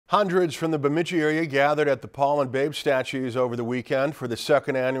Hundreds from the Bemidji area gathered at the Paul and Babe statues over the weekend for the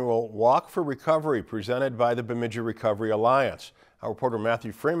second annual Walk for Recovery presented by the Bemidji Recovery Alliance. Our reporter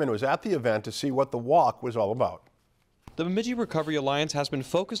Matthew Freeman was at the event to see what the walk was all about. The Bemidji Recovery Alliance has been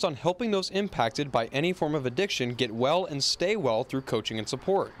focused on helping those impacted by any form of addiction get well and stay well through coaching and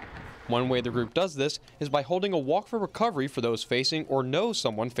support. One way the group does this is by holding a walk for recovery for those facing or know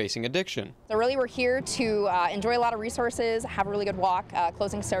someone facing addiction. So really we're here to enjoy a lot of resources, have a really good walk,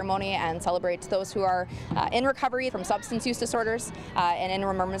 closing ceremony, and celebrate those who are in recovery from substance use disorders and in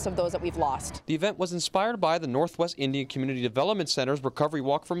remembrance of those that we've lost. The event was inspired by the Northwest Indian Community Development Center's recovery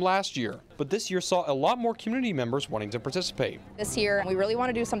walk from last year, but this year saw a lot more community members wanting to participate. This year we really want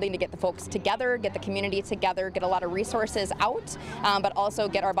to do something to get the folks together, get the community together, get a lot of resources out, but also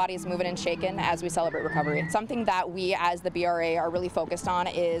get our bodies moving and shaken as we celebrate recovery. Something that we as the BRA are really focused on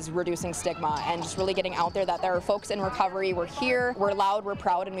is reducing stigma and just really getting out there that there are folks in recovery. We're here, we're loud, we're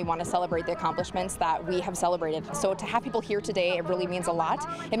proud, and we want to celebrate the accomplishments that we have celebrated. So to have people here today, it really means a lot.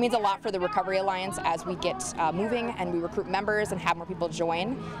 It means a lot for the Recovery Alliance as we get moving and we recruit members and have more people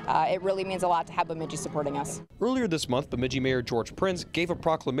join. It really means a lot to have Bemidji supporting us. Earlier this month, Bemidji Mayor George Prince gave a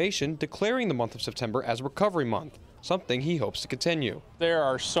proclamation declaring the month of September as Recovery Month, something he hopes to continue. There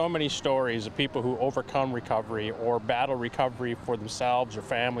are so many stories of people who overcome recovery or battle recovery for themselves or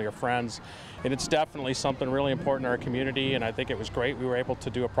family or friends, and it's definitely something really important in our community, and I think it was great we were able to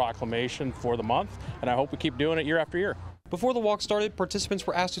do a proclamation for the month, and I hope we keep doing it year after year. Before the walk started, participants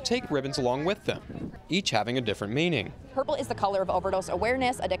were asked to take ribbons along with them, each having a different meaning. Purple is the color of Overdose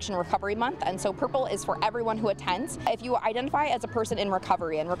Awareness Addiction Recovery Month, and so purple is for everyone who attends. If you identify as a person in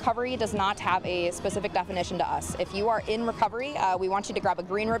recovery, and recovery does not have a specific definition to us, if you are in recovery, we want you to grab a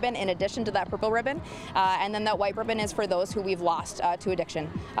green ribbon in addition to that purple ribbon, and then that white ribbon is for those who we've lost to addiction,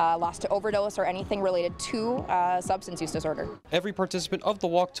 lost to overdose or anything related to substance use disorder. Every participant of the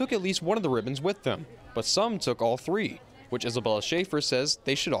walk took at least one of the ribbons with them, but some took all three, which Isabella Schaefer says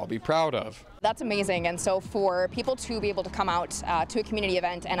they should all be proud of. That's amazing, and so for people to be able to come out to a community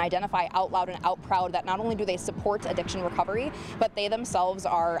event and identify out loud and out proud that not only do they support addiction recovery, but they themselves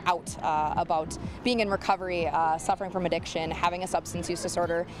are out about being in recovery, suffering from addiction, having a substance use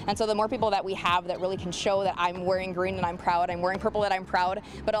disorder. And so the more people that we have that really can show that I'm wearing green and I'm proud, I'm wearing purple and I'm proud,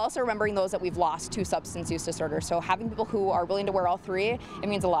 but also remembering those that we've lost to substance use disorder. So having people who are willing to wear all three, it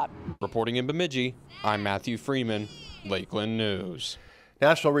means a lot. Reporting in Bemidji, I'm Matthew Freeman, Lakeland News.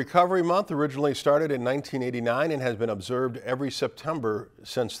 National Recovery Month originally started in 1989 and has been observed every September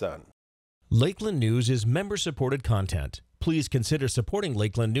since then. Lakeland News is member-supported content. Please consider supporting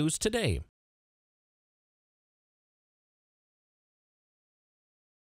Lakeland News today.